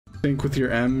Think with your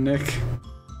M, Nick.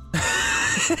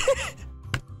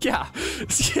 Yeah.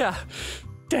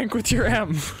 Think with your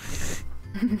M.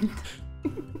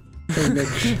 Hey, Nick,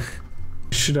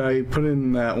 should I put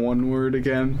in that one word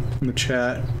again in the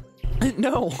chat?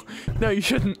 No, you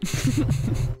shouldn't.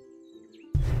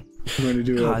 I'm going to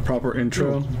do a proper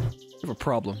intro. You have a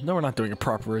problem. No, we're not doing a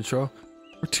proper intro.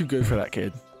 We're too good for that,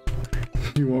 kid.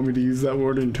 You want me to use that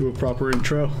word into a proper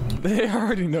intro? They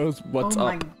already knows what's up.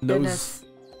 My goodness.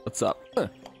 What's up.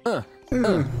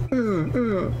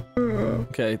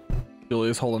 Okay,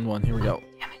 Julia's holding one. Here we go.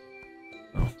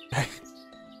 Oh, okay.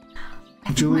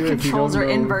 Julia, My controls are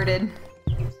inverted.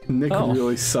 Nick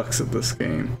really sucks at this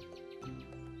game.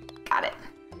 Got it.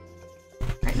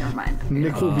 Right, never mind.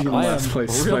 Nick will be in last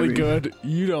place. Really good.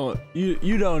 You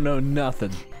don't know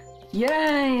nothing. You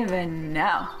don't even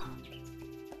know.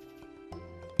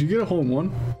 Did you get a hole in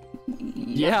one?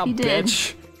 Yeah, he did.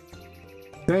 bitch.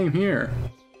 Same here.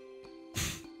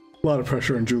 A lot of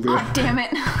pressure on Julia. Oh, damn it.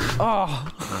 Oh.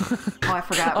 I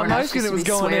forgot. On my screen it was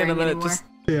going in and then it just...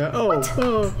 Yeah,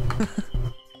 oh.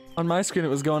 On my screen it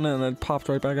was going in and then popped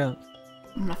right back out.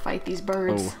 I'm gonna fight these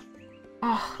birds.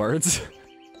 Oh. Birds?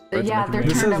 Yeah, they're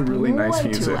This turned has up really nice way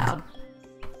music. too loud.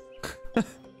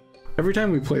 Every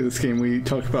time we play this game, we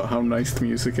talk about how nice the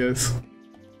music is.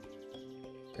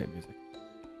 Great music.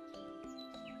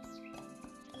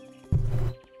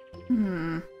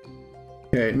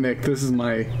 Okay, Nick, this is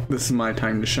my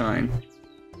time to shine.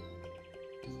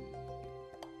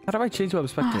 How do I change what I'm Oh,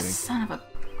 spectating? son of a...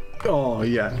 Oh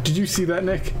yeah, did you see that,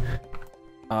 Nick?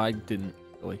 I didn't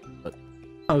really, but...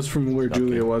 I was from where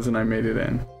Julia was and I made it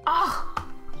in. Oh!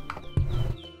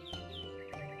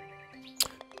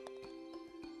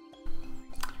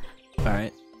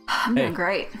 Alright. I'm doing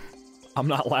great. I'm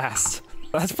not last.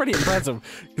 That's pretty impressive,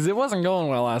 because it wasn't going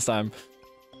well last time.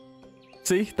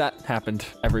 See? That happened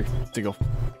every single...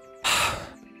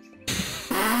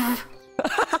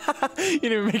 You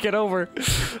didn't even make it over.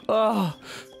 Oh.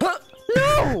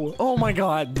 No! Oh my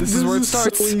god. This is where it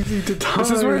starts. So easy to time. This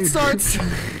is where it starts.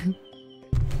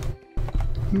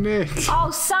 Nick. Oh,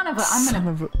 son of a... I'm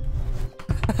gonna...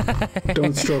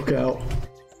 Don't stroke out.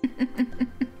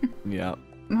 Yeah.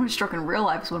 I'm gonna stroke in real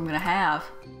life is what I'm gonna have.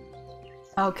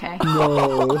 Okay.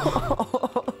 No.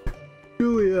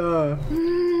 Julia.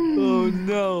 Oh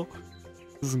no.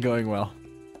 This isn't going well.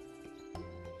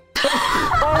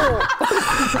 Oh!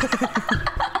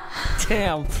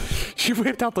 Damn. She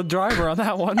whipped out the driver on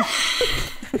that one.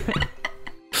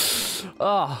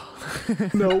 Oh.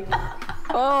 Nope.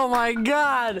 Oh my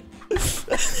god.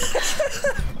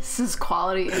 This is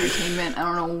quality entertainment. I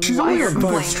don't know She's why only you're on 5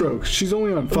 complaining. strokes. She's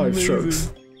only on 5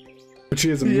 strokes. But she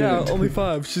has a minute. Yeah, only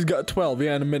 5. She's got 12.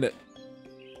 Yeah, in a minute.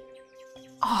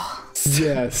 Oh.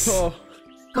 Yes. Oh.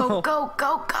 Go, go,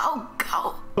 go, go,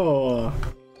 go. Oh.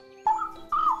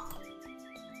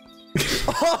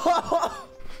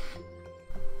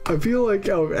 I feel like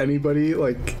out of anybody,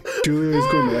 like, Julia is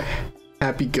going to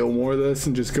Happy Gilmore this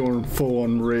and just going full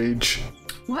on rage.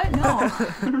 What? No.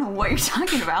 I don't know what you're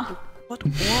talking about. What?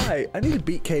 Why? I need to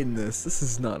beat Cade in this. This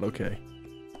is not okay.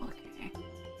 Okay.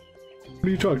 What are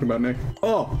you talking about, Nick?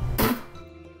 Oh!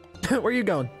 Where are you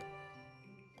going?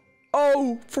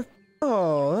 Oh,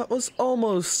 oh, that was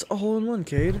almost a hole in one,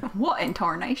 Cade. What in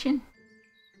tarnation?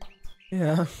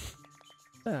 Yeah.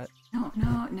 That. No,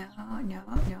 no, no, no, no,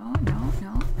 no, no,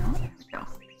 no. There we go.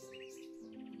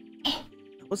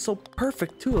 That was so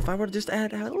perfect, too. If I were to just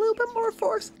add a little bit more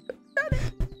force.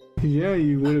 Yeah,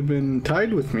 you would have been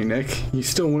tied with me, Nick. You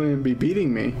still wouldn't be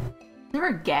beating me. Is there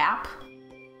a gap?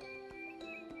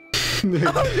 Nick,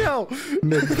 Oh, no!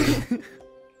 Nick.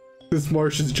 This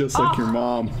marsh is just like your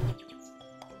mom.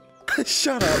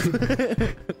 Shut up.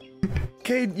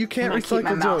 Cade, you can't I'm gonna keep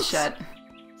my recycle mouth jokes. shut.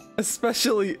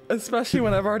 Especially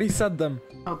when I've already said them.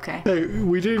 Okay. Hey,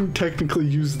 we didn't technically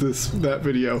use that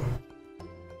video.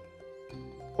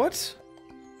 What?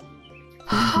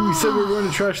 We said we were going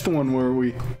to trash the one where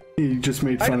we just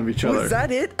made fun of each other. Was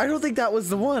that it? I don't think that was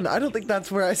the one. I don't think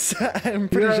that's where I said. I'm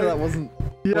pretty sure that wasn't.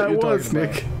 Yeah, what it you're was, talking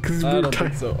Nick. about. Because I don't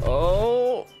think so.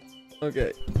 Oh.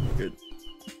 Okay. Good.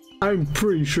 I'm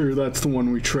pretty sure that's the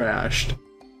one we trashed.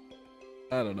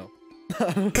 I don't know.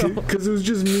 Because it was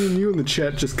just me and you in the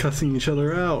chat just cussing each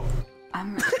other out.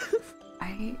 I'm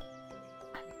very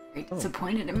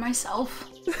disappointed in myself.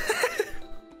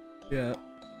 Yeah.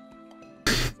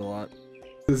 That's a lot.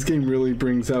 This game really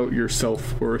brings out your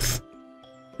self-worth.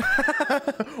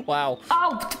 Wow.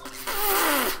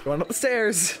 Oh! Going up the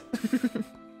stairs.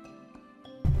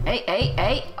 Hey, hey,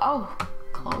 hey! Oh,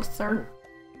 closer.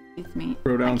 With me.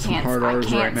 Throw down some hard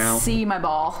R's right now. I can't see my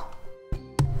ball.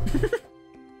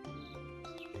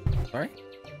 Alright.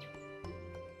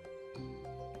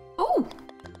 Ooh!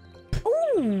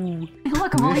 Ooh! Hey,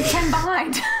 look, I'm only 10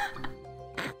 behind.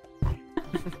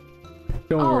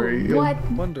 Don't worry. What?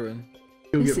 Wondering.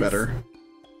 You'll This get is- better.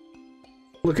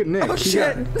 Look at Nick. Oh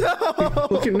shit! No!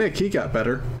 Look at Nick. He got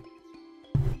better.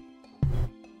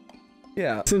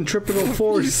 Yeah. Centripetal You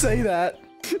force. say that.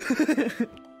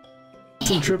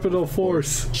 Centripetal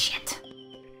force. Shit.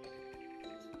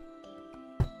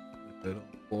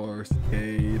 Force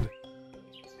aid.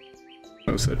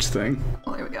 No such thing.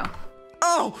 Oh, there we go.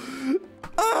 Oh!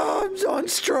 Oh, I'm on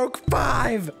stroke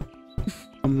 5!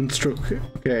 I'm on stroke.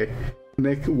 Okay.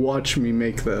 Nick, watch me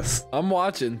make this. I'm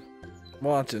watching.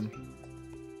 Watching.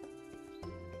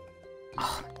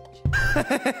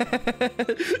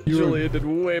 Julia did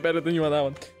way better than you on that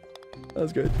one. That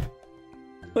was good.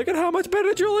 Look at how much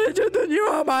better Julia did than you.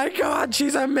 Oh my god,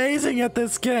 she's amazing at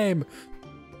this game.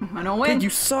 I'm gonna win. Kid, you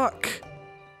suck.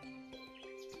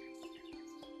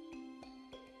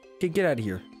 Kid, get out of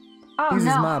here. Oh, These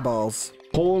no. is my balls.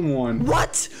 Hole in one.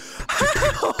 What?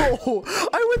 How? I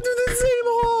went through the same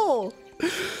hole.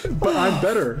 But I'm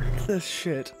better. This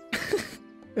shit.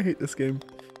 I hate this game.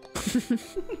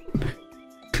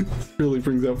 Really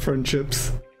brings out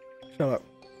friendships. Shut up.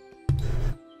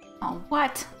 Oh,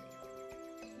 what?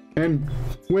 And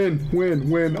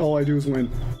win. All I do is win.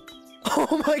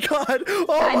 Oh my god! Oh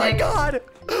Hi, my Nick. god!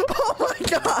 Oh my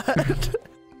god!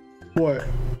 What?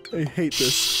 I hate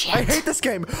this. Shit. I hate this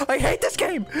game! I hate this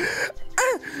game!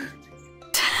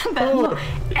 Oh,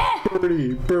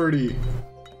 birdie.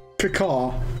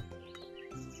 Cacaw.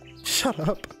 Shut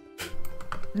up.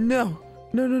 No.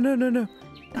 No. Gonna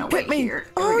Hit wait me! here.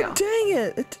 There we Oh, go. dang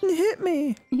it! It didn't hit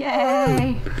me!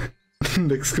 Yay!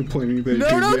 Nick's complaining that he No,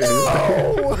 didn't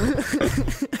no, get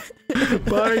it.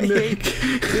 no! Bye, Nick.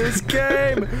 This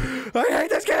game! I hate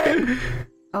this game!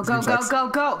 Oh,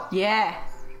 go. Yeah.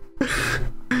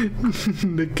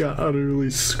 Nick got utterly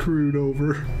screwed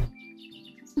over.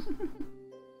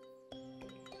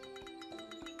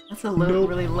 That's a Nope.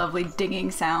 really lovely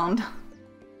dinging sound.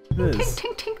 It Tink, is.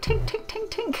 tink, tink, tink, tink, tink,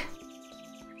 tink.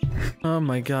 Oh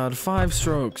my god, 5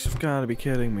 strokes. You've gotta be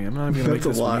kidding me. I'm not even gonna make That's a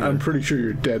this one lot. either. I'm pretty sure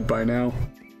you're dead by now.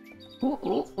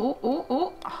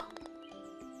 Ooh.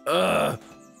 Ugh.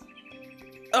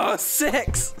 Oh,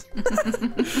 6!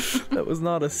 That was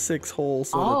not a 6-hole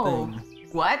sort of thing.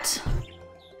 What?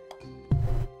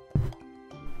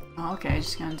 Okay,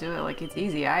 just gonna do it like it's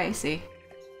easy. I see.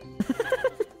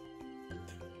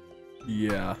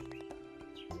 Yeah.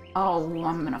 Oh,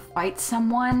 I'm gonna fight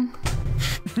someone.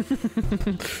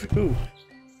 Ooh.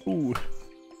 Ooh.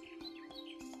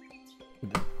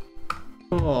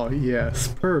 Oh, yes.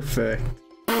 Perfect.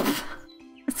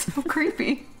 It's so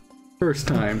creepy. First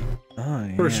time. Oh,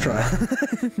 yeah. First try.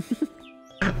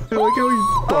 I like how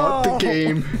he bought the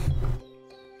game.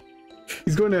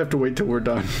 He's going to have to wait till we're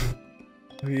done.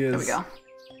 He is. There we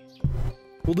go.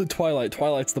 We'll do Twilight.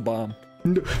 Twilight's the bomb.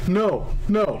 No.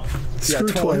 Yeah, Screw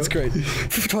Twilight's Twilight. great.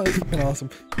 Twilight's fucking awesome.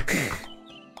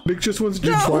 Nick just wants to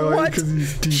do No, Twilight what? because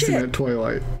he's decent Shit. at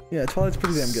Twilight. Yeah, Twilight's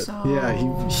pretty damn good. So, Yeah,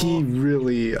 he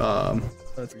really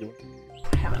That's a good one.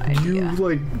 I have an idea. you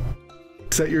like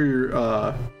set your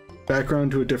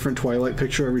background to a different Twilight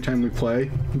picture every time we play.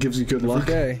 It gives you good luck.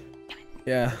 Okay.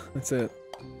 Yeah, that's it.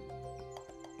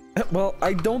 Well,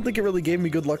 I don't think it really gave me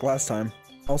good luck last time.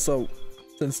 Also,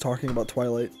 since talking about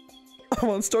Twilight, I'm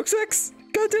on stroke 6!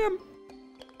 Goddamn!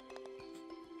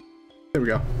 There we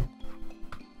go.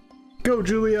 Go,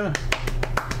 Julia!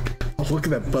 Oh, look at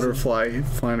that butterfly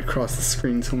flying across the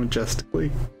screen so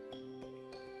majestically.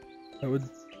 I would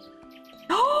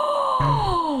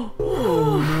Oh!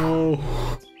 Oh no.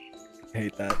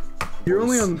 hate that. You're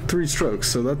only on 3 strokes,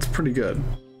 so that's pretty good.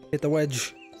 Hit the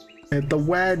wedge. Hit the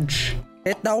wedge.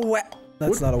 Hit the wedge.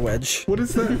 That's What? not a wedge. What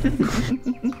is that?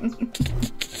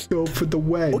 Go for the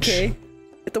wedge. Okay.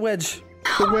 Hit the wedge.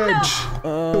 The wedge.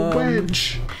 The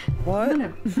wedge. What?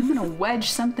 I'm gonna wedge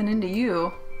something into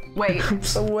you. Wait.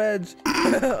 The wedge.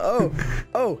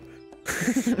 Oh.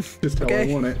 Just how Okay.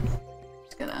 I want it.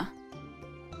 Just gonna.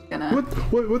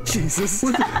 What? Jesus.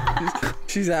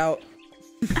 She's out.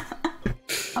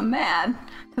 I'm mad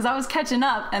because I was catching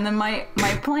up and then my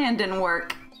plan didn't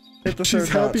work. Hit the She's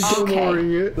third happy notch. Okay.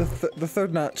 Gilmoreing it. The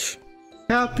third notch.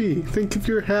 Happy. Think of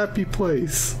your happy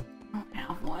place. I don't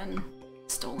have one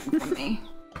stolen from me.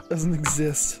 Doesn't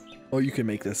exist. Oh, you can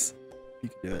make this. You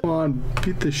can do it. Come on,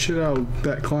 beat the shit out of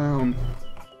that clown.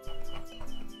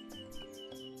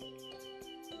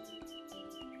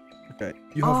 Okay.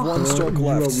 You have one Oh, stroke you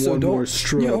left, have so one don't. more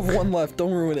stroke. You have one left.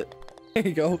 Don't ruin it. There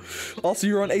you go. Also,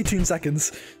 you're on 18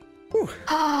 seconds. Whew.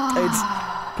 It's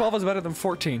 12 is better than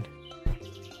 14.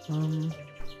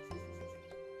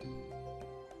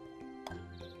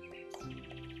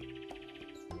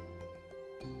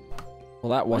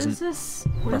 Well, that What is wasn't this?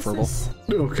 What is preferable. this?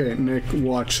 Okay, Nick,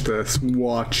 watch this.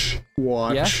 Watch.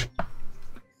 Yeah?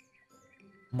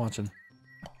 I'm watching.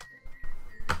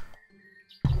 I'm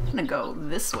gonna go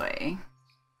this way.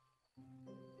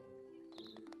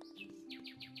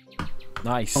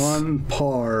 Nice. On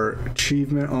par.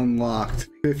 Achievement unlocked.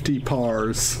 50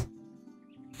 pars.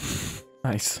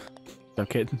 Nice. No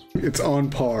kidding. It's on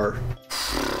par.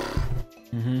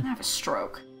 I'm gonna have a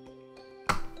stroke.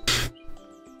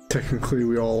 Technically,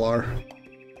 we all are.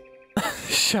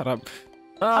 Shut up.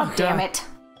 Oh, damn it.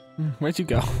 Where'd you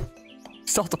go?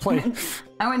 Still have to play.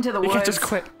 I went to the You woods. can't just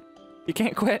quit. You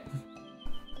can't quit.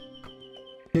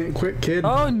 Can't quit, kid.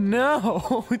 Oh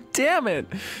no! Damn it!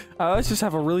 Let's just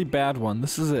have a really bad one.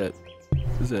 This is it.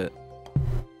 This is it.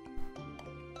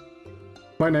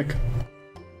 Bye, Nick.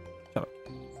 Shut up.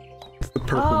 It's the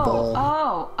purple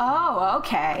ball. Oh,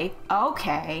 okay.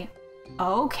 Okay.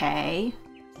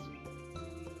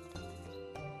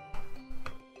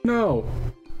 No.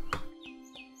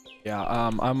 Yeah.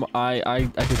 I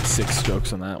did 6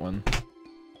 jokes on that one.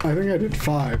 I think I did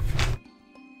 5.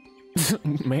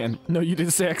 Man, no, you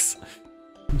did 6.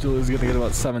 Julia's gonna get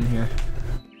about 7 here.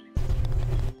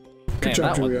 Good Man,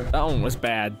 job, Julia. That one was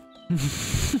bad.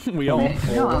 We all.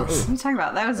 No, what are you talking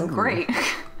about? That was great.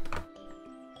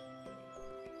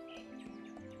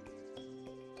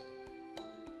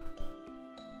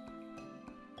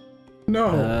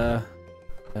 No.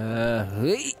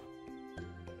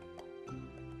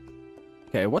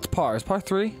 Okay, what's par? Is par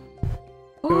 3?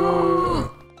 Ooh.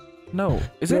 No,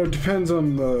 is No, it? it depends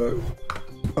on the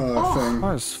thing.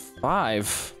 Par's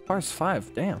 5. Par's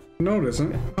 5. Damn. No, it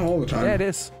isn't. Not all the time. Yeah, it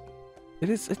is. It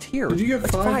is. It's here. Did you get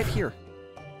It's 5? 5 here.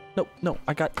 No,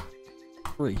 I got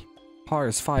 3. Par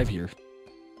is 5 here,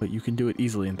 but you can do it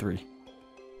easily in 3.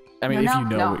 I mean, if you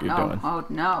know what you're doing. Oh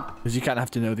no. Because you kind of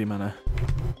have to know the amount of.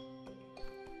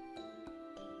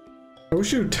 I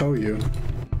wish it would tell you.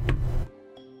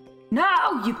 No,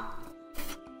 you.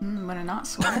 I'm gonna not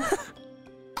swear.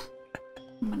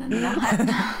 I'm gonna not.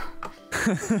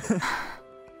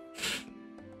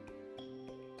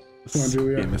 Come on,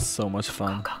 Julia. This game is so much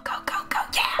fun. Go,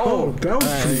 yeah! Oh, that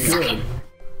was pretty good.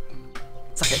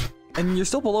 Suck it. And you're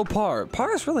still below par.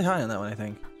 Par is really high on that one, I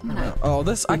think. Oh,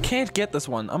 this I can't get this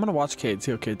one. I'm gonna watch Cade.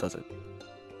 See how Cade does it.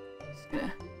 Yeah.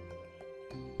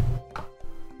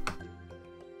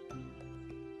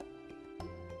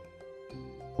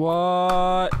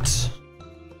 What?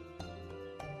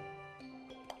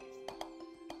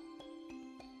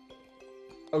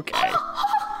 Okay.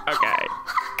 Okay.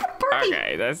 Birdie!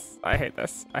 Okay. This. I hate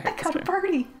this. I hate this Got a game.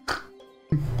 birdie.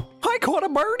 I caught a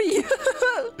birdie.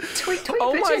 Tweet,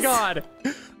 Oh my bitches. god.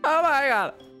 Oh my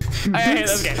god. I hate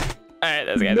this game. I hate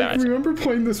this game so Nick, much. remember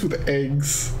playing this with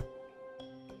eggs?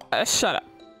 Shut up.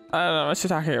 I don't know what you're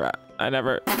talking about. I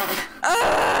never.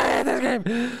 I hate this game.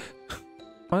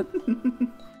 What?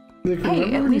 Nick, Hey,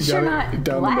 remember at when least you you're got it not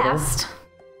down last. the middle?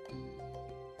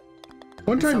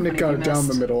 One time Nick got it down the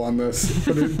missed. middle on this,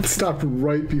 but it stopped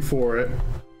right before it.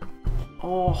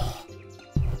 Oh.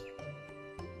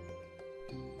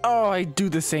 Oh, I do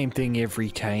the same thing every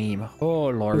time. Oh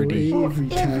lordy. Every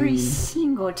time. Every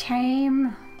single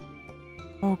time.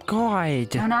 Oh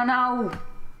god. No.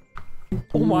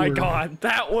 Oh my Lord. god,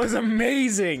 that was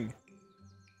amazing.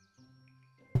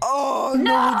 Oh,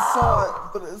 no one saw it,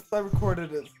 but I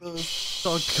recorded it.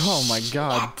 Oh my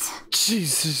god. Jeez,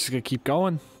 it's just gonna keep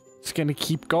going. It's gonna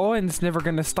keep going. It's never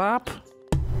gonna stop.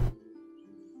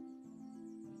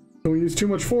 Don't use too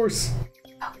much force.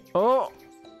 Oh.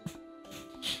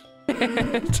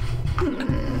 I'm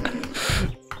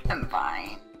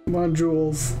fine. Come on,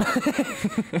 Jules. Damn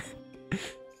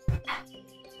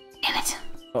it.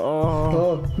 Oh.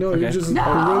 Oh, no, Okay. you just...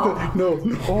 No. No.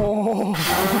 Oh.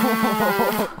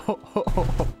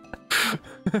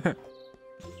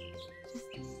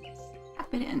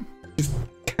 Tap it in. Just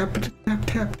tap it,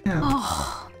 tap.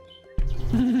 Oh.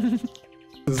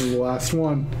 This is the last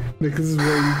one. Nick, this is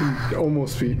where you can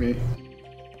almost beat me.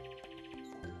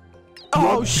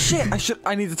 Oh shit!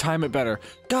 I need to time it better.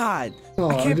 God, Oh,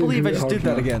 I I can't didn't believe I hit it just hard did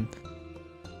that enough. again.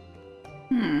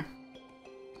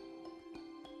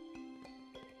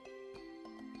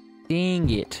 Dang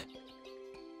it.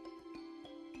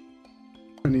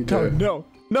 I need to... No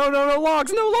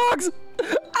logs, no logs!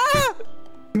 Ah!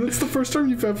 That's the first time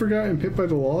you've ever gotten hit by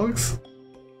the logs?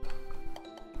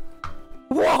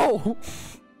 Whoa!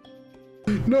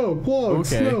 No,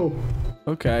 logs, Okay. no.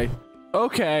 Okay,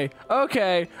 I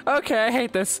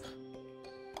hate this.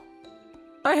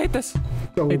 Double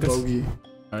Hate this. bogey.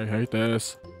 I hate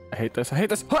this.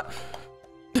 What?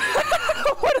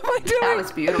 What am I doing? That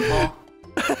was beautiful.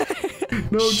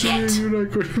 No, Julia, you're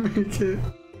not going to make it.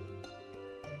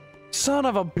 son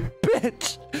of a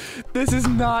bitch! This is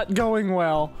not going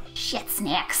well. Shit,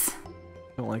 snacks. I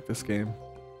don't like this game.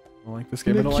 I don't like this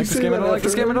game. I Nick, don't you like this say game. I that don't like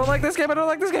this game. I don't afterwards? like this game. I don't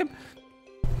like this game.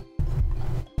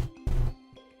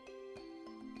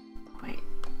 Wait,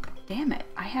 damn it!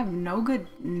 I have no good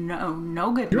You're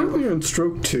move. only on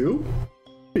stroke 2?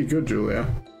 Pretty good, Julia.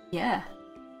 Yeah.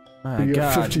 My You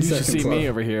have God, 50 you should seconds see me left.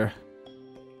 over here.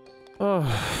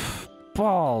 Oh,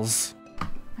 balls.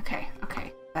 Okay.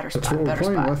 Better That's spot. what we're Better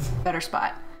playing spot. with. Better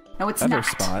spot. No, it's Better not.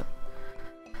 spot.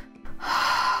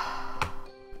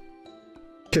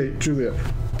 Okay, Julia,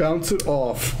 bounce it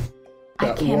off. I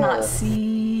That cannot wall.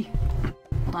 see.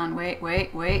 Hold on. Wait.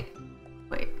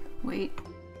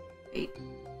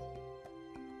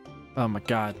 Oh my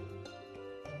God.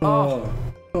 Oh.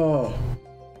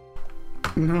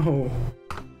 No.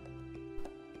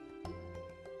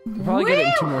 We're probably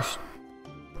getting two more.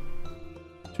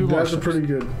 Two more. That's a pretty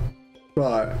good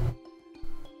spot.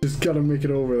 Just gotta make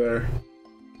it over there.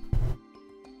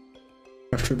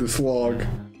 After this log.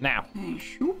 Now. Hey,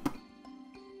 shoop.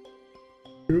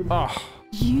 Oh.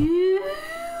 You.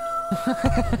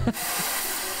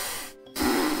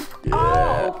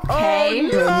 Okay.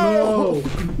 Oh,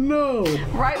 no!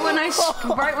 Right when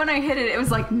I hit it, it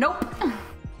was like, nope.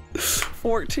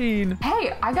 14.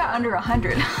 Hey, I got under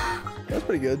 100. That's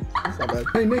pretty good. That's not bad.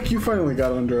 Hey, Nick, you finally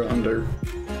got under.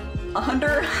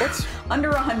 100. What's? Under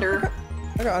 100.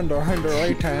 I got under 100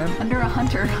 right time. Under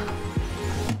 100.